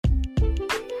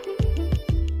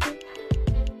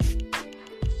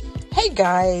Hey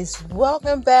guys,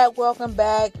 welcome back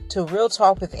to Real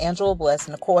Talk with Angela Bless.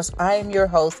 And of course, I am your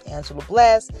host, Angela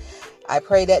Bless. I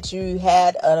pray that you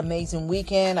had an amazing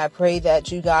weekend. I pray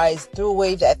that you guys threw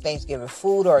away that Thanksgiving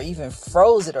food or even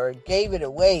froze it or gave it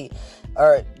away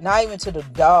or not even to the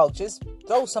dog. Just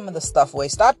throw some of the stuff away.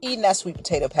 Stop eating that sweet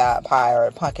potato pie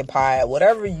or pumpkin pie or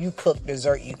whatever you cook,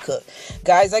 dessert you cook.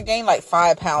 Guys, I gained like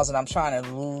 5 pounds and I'm trying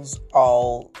to lose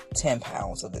all 10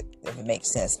 pounds of it, if it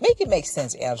makes sense. Make it make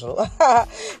sense, Angela.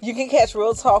 You can catch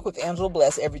Real Talk with Angela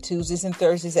Bless every Tuesdays and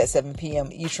Thursdays at 7 p.m.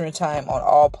 Eastern Time on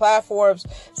all platforms.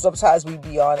 Sometimes we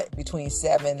be on it between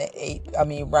 7 and 8.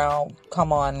 Around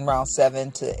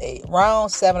 7 to 8. Around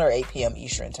 7 or 8 p.m.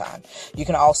 Eastern Time. You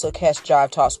can also catch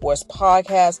Jive Talk Sports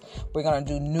Podcast. We're going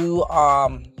to do new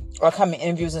upcoming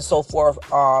interviews and so forth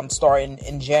starting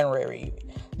in January.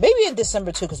 Maybe in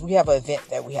December too, because we have an event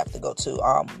that we have to go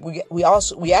to.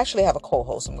 We actually have a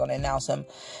co-host. I'm going to announce him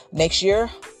next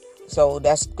year. So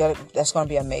that's going to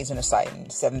be amazing, exciting.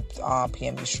 7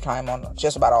 p.m. Eastern Time on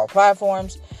just about all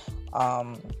platforms.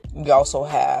 We also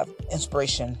have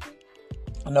Inspiration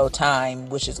No Time,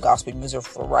 which is gospel music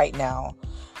for right now.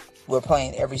 We're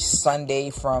playing every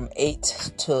Sunday from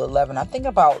 8 to 11. I think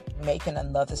about making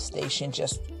another station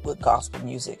just with gospel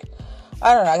music.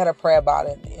 I don't know. I got to pray about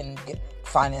it and get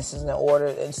finances in order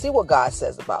and see what God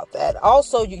says about that.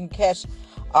 Also, you can catch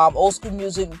old school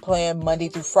music playing Monday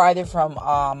through Friday from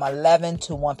 11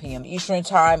 to 1 p.m. Eastern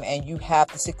Time. And you have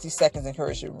the 60 Seconds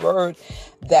Encouragement Word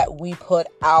that we put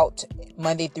out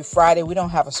Monday through Friday. We don't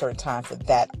have a certain time for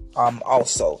that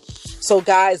also. So,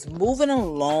 guys, moving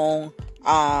along.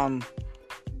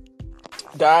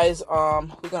 Guys,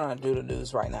 we're gonna do the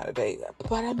news right now today,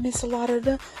 but I miss a lot of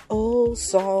the old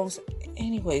songs.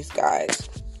 Anyways, guys,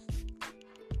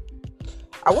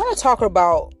 I want to talk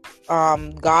about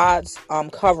God's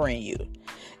covering you.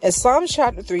 And Psalm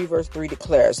chapter 3 verse 3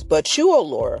 declares, "But you, O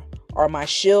Lord, are my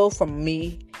shield from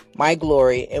me, my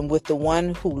glory, and with the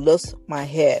one who lifts my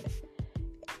head."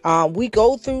 We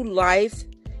go through life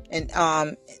and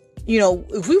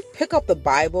if we pick up the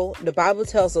Bible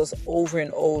tells us over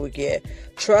and over again,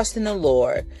 trust in the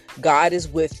Lord. God is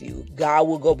with you. God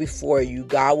will go before you.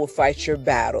 God will fight your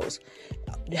battles.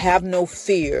 Have no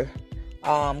fear.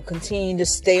 Continue to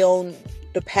stay on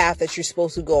the path that you're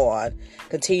supposed to go on.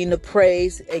 Continue to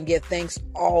praise and give thanks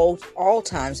all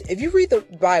times. If you read the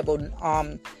Bible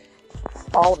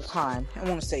all the time, I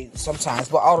want to say sometimes,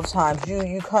 but all the time,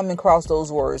 you come across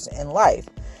those words in life.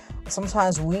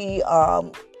 Sometimes we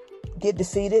get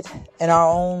defeated in our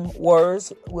own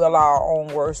words. We allow our own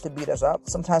words to beat us up.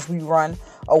 Sometimes we run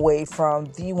away from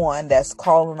the one that's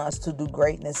calling us to do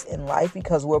greatness in life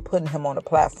because we're putting him on a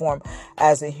platform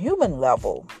as a human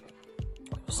level.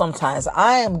 Sometimes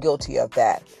I am guilty of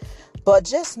that. But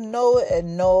just know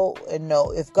and know,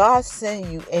 if God sent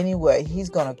you anywhere,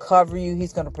 he's going to cover you,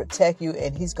 he's going to protect you,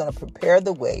 and he's going to prepare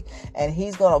the way, and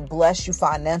he's going to bless you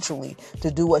financially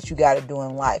to do what you got to do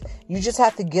in life. You just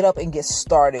have to get up and get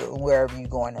started wherever you're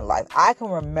going in life. I can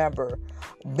remember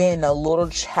being a little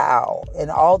child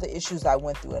and all the issues I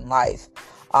went through in life.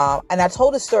 And I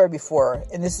told this story before,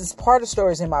 and this is part of the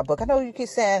stories in my book. I know you keep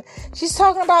saying, she's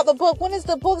talking about the book. When is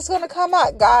the book going to come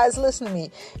out? Guys, listen to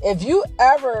me. If you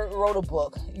ever wrote a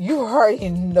book, you already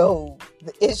know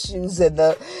the issues and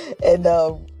I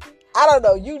don't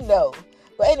know,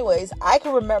 But anyways, I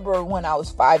can remember when I was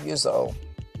 5 years old.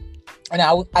 And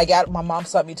my mom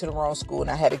sent me to the wrong school and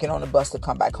I had to get on the bus to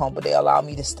come back home, but they allowed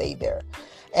me to stay there.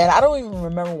 And I don't even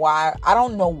remember why. I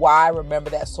don't know why I remember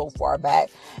that so far back.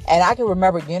 And I can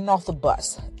remember getting off the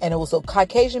bus. And it was a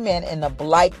Caucasian man in a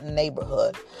black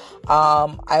neighborhood.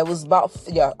 I was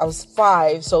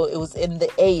 5. So it was in the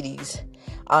 80s.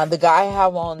 The guy had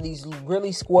on these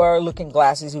really square looking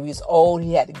glasses. He was old.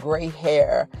 He had gray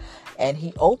hair. And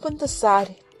he opened the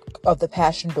side of the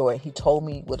passenger door. He told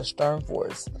me with a stern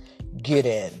voice, "Get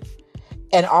in."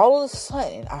 And all of a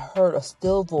sudden, I heard a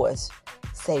still voice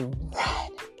say, "Run."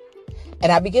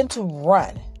 And I began to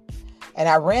run. And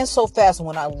I ran so fast. And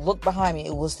when I looked behind me,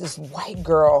 it was this white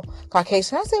girl,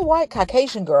 Caucasian. I say white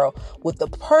Caucasian girl with the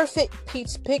perfect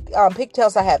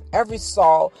pigtails I have ever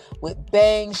saw, with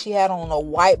bangs. She had on a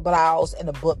white blouse and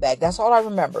a book bag. That's all I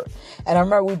remember. And I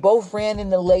remember we both ran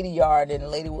in the lady yard. And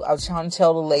I was trying to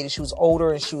tell the lady, she was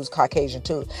older and she was Caucasian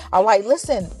too. I'm like,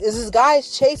 "Listen, this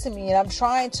guy's chasing me and I'm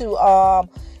trying to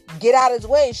get out of his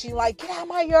way." And she's like, "Get out of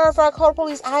my yard before I call the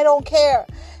police. I don't care."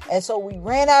 And so we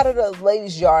ran out of the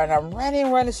lady's yard, and I'm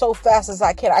running so fast as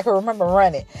I can. I can remember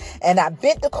running. And I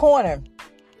bent the corner.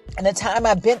 And the time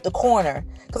I bent the corner,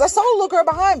 because I saw a little girl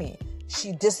behind me,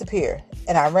 she disappeared.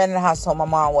 And I ran in the house, told my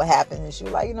mom what happened. And she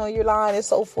was like, "You're lying," and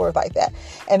so forth like that.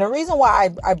 And the reason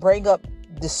why I bring up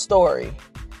this story.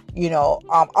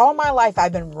 All my life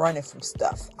I've been running from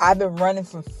stuff. I've been running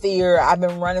from fear. I've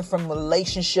been running from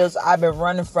relationships. I've been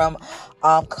running from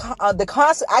I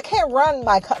can't run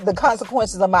the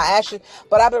consequences of my actions,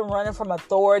 but I've been running from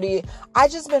authority. I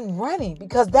just been running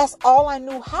because that's all I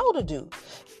knew how to do.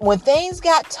 When things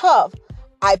got tough,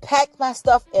 I packed my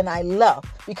stuff and I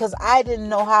left because I didn't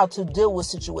know how to deal with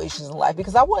situations in life,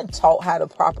 because I wasn't taught how to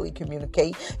properly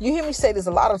communicate. You hear me say this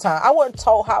a lot of times. I wasn't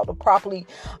taught how to properly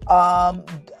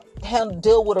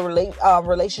deal with a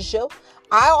relationship.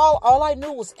 All I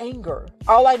knew was anger.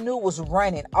 All I knew was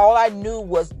running. All I knew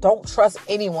was don't trust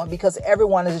anyone, because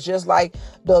everyone is just like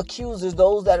the accusers,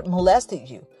 those that molested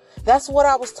you. That's what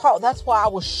I was taught. That's why I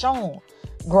was shown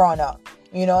growing up.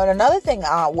 And another thing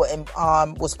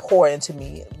was poured into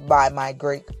me by my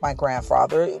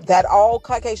grandfather, that all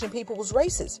Caucasian people was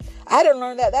racist. I didn't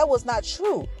learn that was not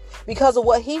true because of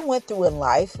what he went through in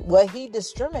life, what he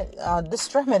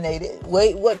discriminated,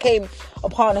 what came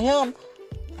upon him.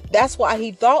 That's why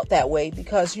he thought that way,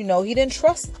 because he didn't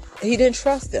trust them. He didn't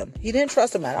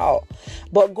trust them at all.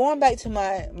 But going back to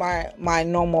my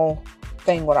normal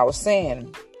thing, what I was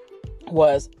saying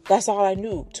was that's all I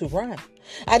knew, to run.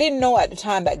 I didn't know at the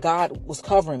time that God was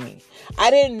covering me.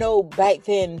 I didn't know back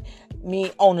then, me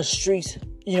on the streets,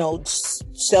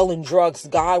 selling drugs,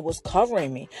 God was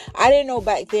covering me. I didn't know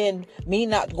back then, me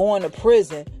not going to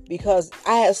prison because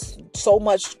I had so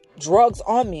much drugs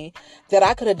on me that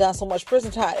I could have done so much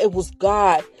prison time. It was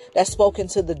God that spoke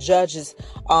into the judge's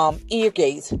ear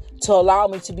gates to allow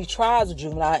me to be tried as a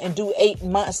juvenile and do 8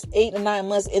 to 9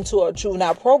 months into a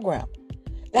juvenile program.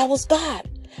 That was God.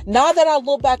 Now that I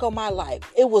look back on my life,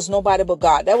 it was nobody but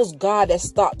God. That was God that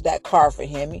stopped that car for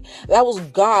him. That was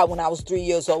God when I was 3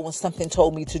 years old, when something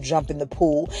told me to jump in the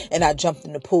pool, and I jumped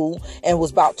in the pool and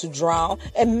was about to drown.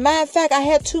 And matter of fact, I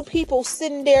had 2 people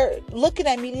sitting there looking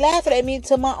at me, laughing at me,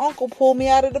 until my uncle pulled me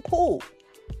out of the pool.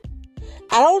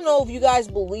 I don't know if you guys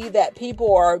believe that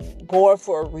people are going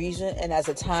for a reason, and as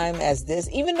a time as this,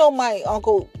 even though my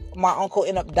uncle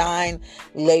ended up dying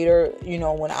later,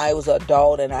 when I was an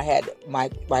adult and I had my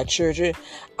children,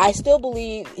 I still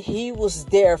believe he was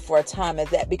there for a time as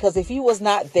that, because if he was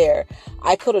not there,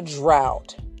 I could have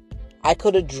drowned. I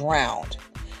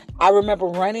remember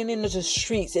running into the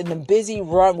streets in the busy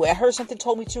runway. I heard something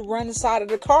told me to run inside of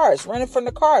the cars, running from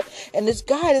the car. And this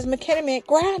mechanic man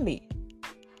grabbed me.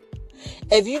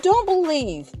 If you don't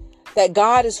believe that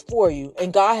God is for you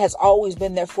and God has always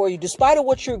been there for you, despite of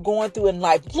what you're going through in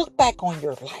life, look back on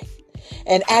your life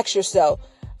and ask yourself,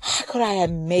 how could I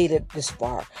have made it this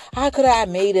far? How could I have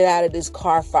made it out of this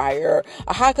car fire?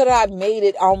 Or how could I have made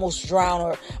it almost drown?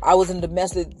 Or I was in a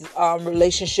domestic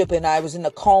relationship and I was in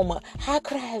a coma. How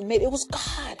could I have made it? It was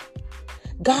God.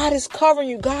 God is covering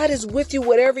you. God is with you,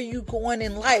 whatever you're going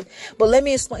in life. But let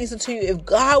me explain something to you. If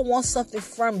God wants something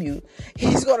from you,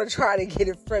 he's going to try to get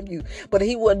it from you. But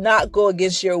he will not go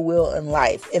against your will in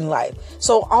life.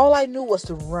 So all I knew was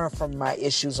to run from my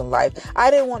issues in life. I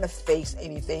didn't want to face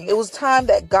anything. It was time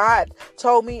that God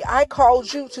told me, I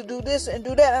called you to do this and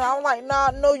do that. And I'm like, nah,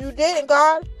 no, you didn't,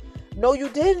 God. No, you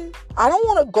didn't. I don't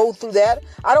want to go through that.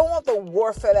 I don't want the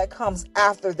warfare that comes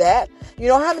after that.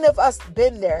 How many of us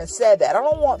been there and said that? I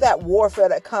don't want that warfare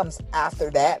that comes after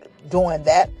that, doing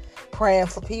that, praying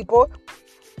for people,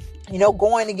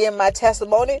 going to give my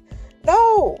testimony.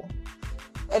 No.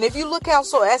 And if you look out,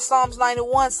 so at Psalms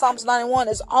 91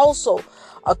 is also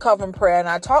a covering prayer. And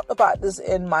I talked about this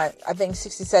in my,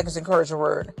 60 Seconds Encouraging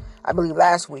Word, I believe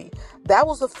last week. That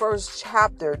was the first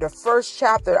chapter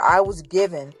I was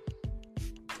given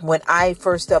when I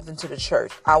first stepped into the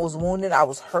church. I was wounded. I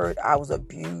was hurt. I was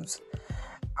abused.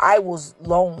 I was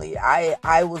lonely.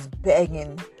 I was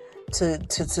begging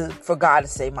for God to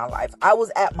save my life. I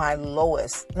was at my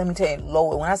lowest. Let me tell you,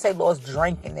 lowest. When I say lowest,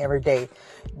 drinking every day,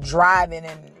 driving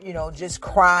and, just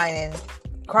crying and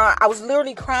crying. I was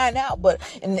literally crying out, but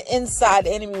in the inside,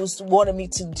 the enemy was wanting me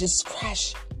to just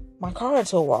crash my car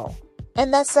into a wall.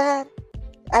 And that's sad.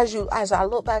 As I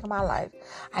look back at my life,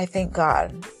 I thank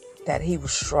God that he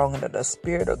was stronger, that the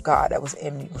Spirit of God that was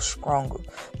in me was stronger.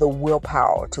 The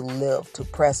willpower to live, to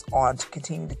press on, to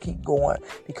continue to keep going,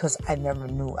 because I never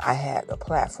knew I had a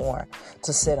platform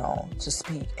to sit on, to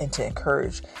speak and to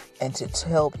encourage and to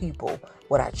tell people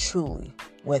what I truly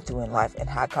went through in life and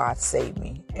how God saved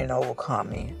me and overcome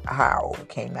me, how I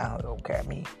overcame, now he overcame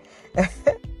me.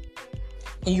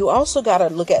 And you also got to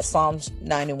look at Psalms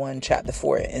 91 chapter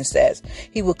 4, and says,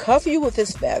 he will cover you with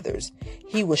his feathers.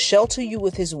 He will shelter you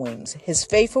with his wings. His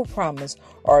faithful promise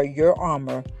are your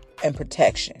armor and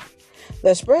protection. The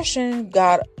expression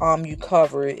God you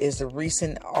cover is a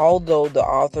recent, although the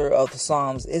author of the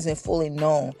Psalms isn't fully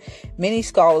known. Many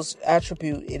scholars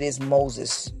attribute it as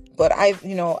Moses. But I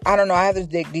don't know. I have to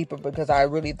dig deeper because I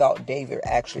really thought David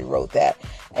actually wrote that.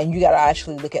 And you got to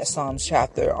actually look at Psalms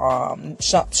chapter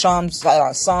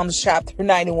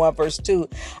 91 verse 2.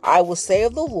 I will say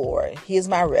of the Lord, He is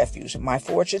my refuge, my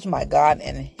fortress, my God,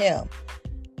 and in Him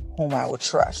whom I will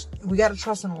trust. We got to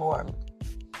trust in the Lord.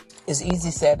 It's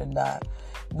easy said than done.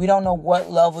 We don't know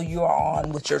what level you are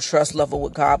on with your trust level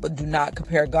with God, but do not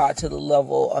compare God to the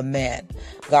level of man.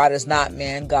 God is not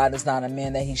man. God is not a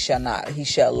man that He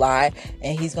shall lie.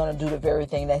 And He's going to do the very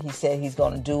thing that He said He's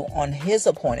going to do on His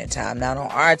appointed time. Not on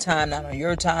our time, not on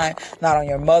your time, not on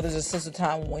your mother's or sister's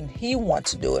time, when He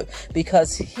wants to do it.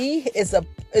 Because He is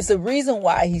a reason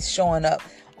why He's showing up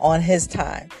on His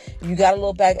time. You got to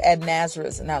look back at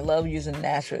Nazareth, and I love using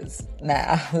Lazarus. Who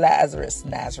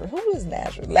is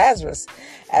Nazareth? Lazarus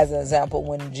as an example.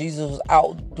 When Jesus was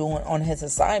out doing on His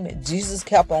assignment, Jesus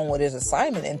kept on with His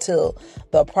assignment until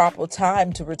the proper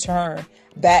time to return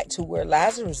back to where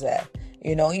Lazarus was at.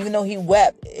 Even though He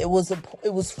wept, it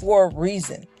was for a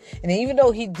reason. And even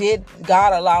though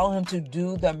God allowed Him to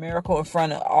do the miracle in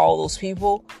front of all those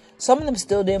people, some of them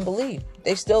still didn't believe.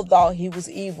 They still thought He was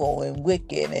evil and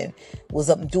wicked and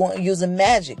was using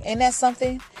magic. Ain't that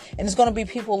something? And it's going to be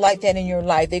people like that in your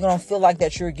life. They're going to feel like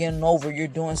that you're getting over. You're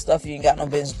doing stuff you ain't got no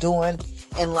business doing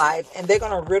in life. And they're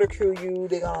going to ridicule you.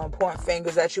 They're going to point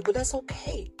fingers at you. But that's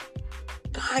okay.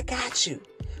 God got you.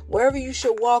 Wherever you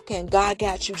should walk in, God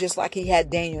got you, just like He had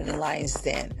Daniel in the lion's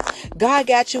den. God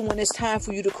got you when it's time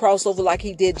for you to cross over, like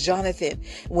He did Jonathan.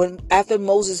 After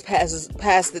Moses passed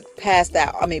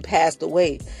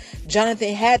away,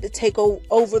 Jonathan had to take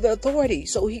over the authority.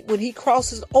 So when he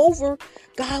crosses over,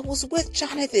 God was with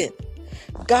Jonathan.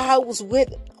 God was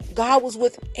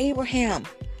with Abraham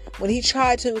when he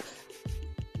tried to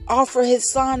offer his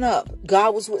son up.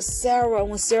 God was with Sarah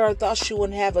when Sarah thought she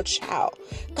wouldn't have a child.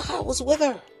 God was with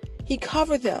her. He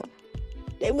covered them.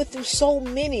 They went through so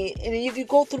many. And if you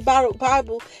go through the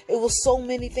Bible, it was so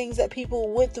many things that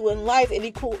people went through in life, and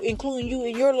including you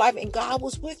in your life, and God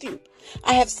was with you.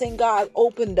 I have seen God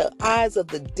open the eyes of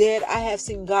the dead. I have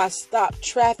seen God stop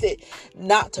traffic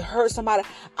not to hurt somebody.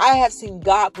 I have seen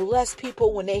God bless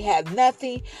people when they have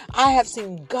nothing. I have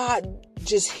seen God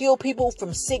just heal people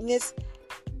from sickness.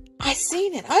 I've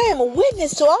seen it. I am a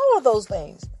witness to all of those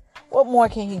things. What more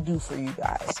can He do for you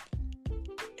guys?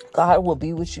 God will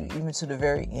be with you even to the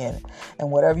very end. And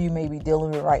whatever you may be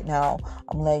dealing with right now,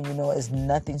 I'm letting you know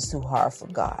nothing's too hard for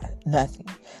God. Nothing.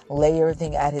 Lay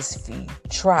everything at His feet.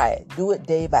 Try it. Do it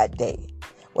day by day.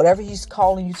 Whatever He's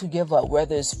calling you to give up,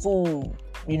 whether it's food,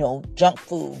 junk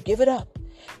food, give it up.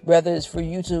 Whether it's for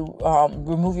you to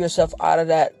remove yourself out of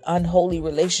that unholy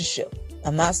relationship.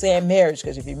 I'm not saying marriage,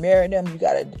 because if you marry them,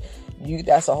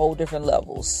 that's a whole different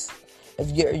levels.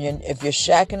 If you're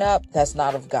shacking up, that's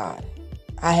not of God.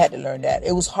 I had to learn that.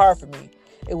 It was hard for me.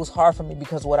 It was hard for me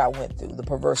because of what I went through, the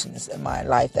perverseness in my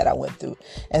life that I went through.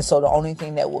 And so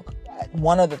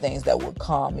one of the things that would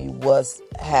calm me was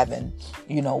having,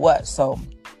 So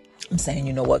I'm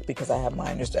saying, because I have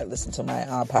minders that listen to my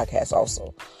podcast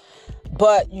also.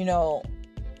 But,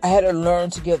 I had to learn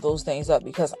to give those things up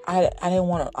because I didn't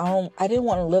want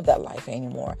to live that life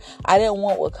anymore. I didn't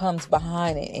want what comes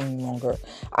behind it any longer.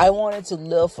 I wanted to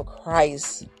live for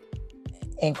Christ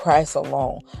and Christ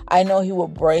alone. I know He will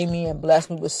bring me and bless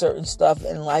me with certain stuff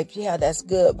in life. Yeah, that's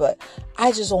good, but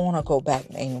I just don't want to go back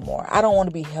anymore. I don't want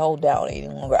to be held down any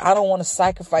longer. I don't want to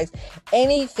sacrifice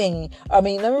anything. Let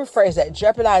me rephrase that.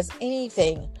 Jeopardize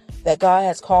anything that God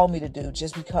has called me to do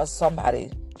just because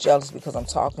somebody jealous because I'm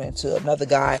talking to another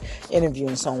guy,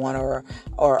 interviewing someone, or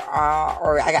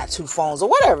I got two phones or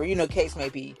whatever, case may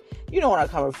be. You know where I'm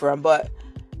coming from. But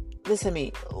listen to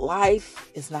me,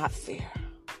 life is not fair.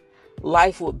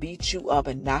 Life will beat you up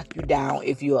and knock you down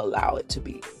if you allow it to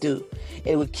do.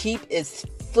 It will keep its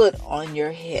foot on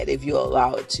your head if you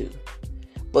allow it to.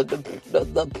 But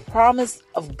the promise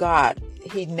of God,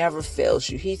 He never fails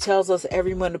you. He tells us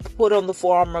everyone to put on the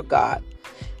full armor of God.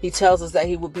 He tells us that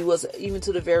He will be with us even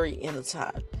to the very end of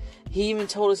time. He even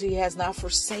told us He has not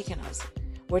forsaken us.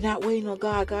 We're not waiting on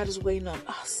God. God is waiting on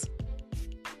us.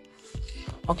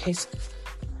 Okay,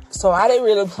 so I didn't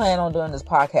really plan on doing this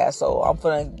podcast, so I'm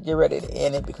going to get ready to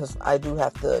end it because I do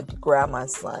have to grab my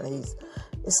son.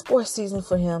 It's sports season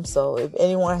for him, so if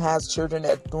anyone has children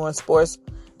that doing sports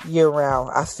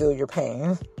year-round, I feel your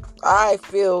pain. I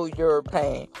feel your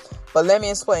pain. But let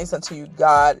me explain something to you.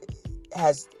 God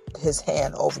has His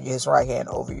hand over you, His right hand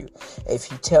over you. If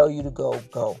He tell you to go,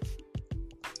 go.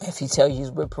 If He tell you He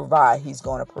will provide, He's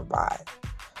going to provide.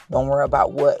 Don't worry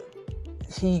about what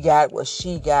he got, what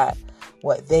she got,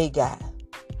 what they got.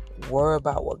 Worry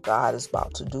about what God is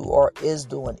about to do or is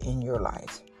doing in your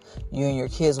life. You and your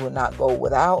kids will not go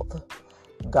without.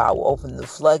 God will open the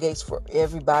floodgates for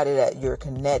everybody that you're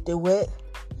connected with.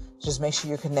 Just make sure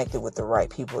you're connected with the right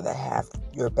people that have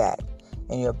your back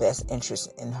and your best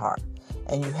interest in heart.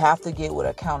 And you have to get with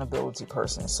an accountability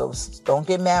person. So don't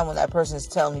get mad when that person is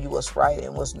telling you what's right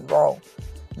and what's wrong.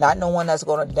 Not no one that's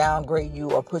going to downgrade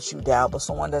you or put you down, but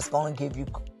someone that's going to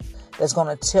that's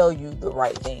going to tell you the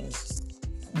right things.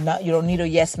 You don't need a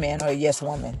yes man or a yes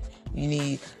woman. You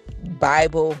need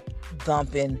Bible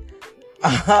thumping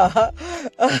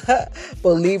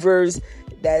believers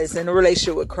that is in a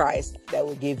relationship with Christ that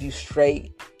will give you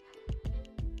straight.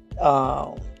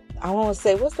 I want to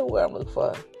say, what's the word I'm looking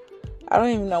for? I don't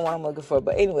even know what I'm looking for,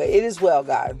 but anyway, it is well,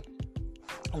 God.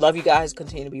 Love you guys.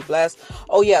 Continue to be blessed.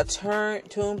 Oh yeah,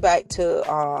 tune back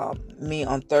to me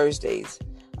on Thursdays.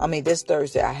 This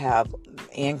Thursday I have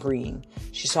Ann Green.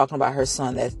 She's talking about her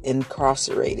son that's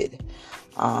incarcerated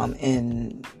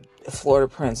in Florida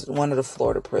prison, one of the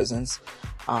Florida prisons.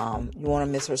 You won't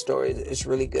miss her story. It's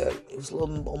really good. It was a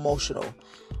little emotional,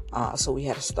 so we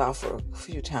had to stop for a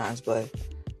few times, but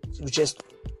it was just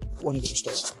one of your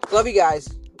stories. Love you guys.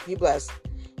 Be blessed.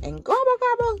 And gobble,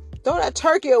 gobble. Throw that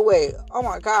turkey away. Oh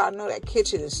my God, I know that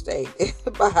kitchen is stayed.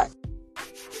 Bye.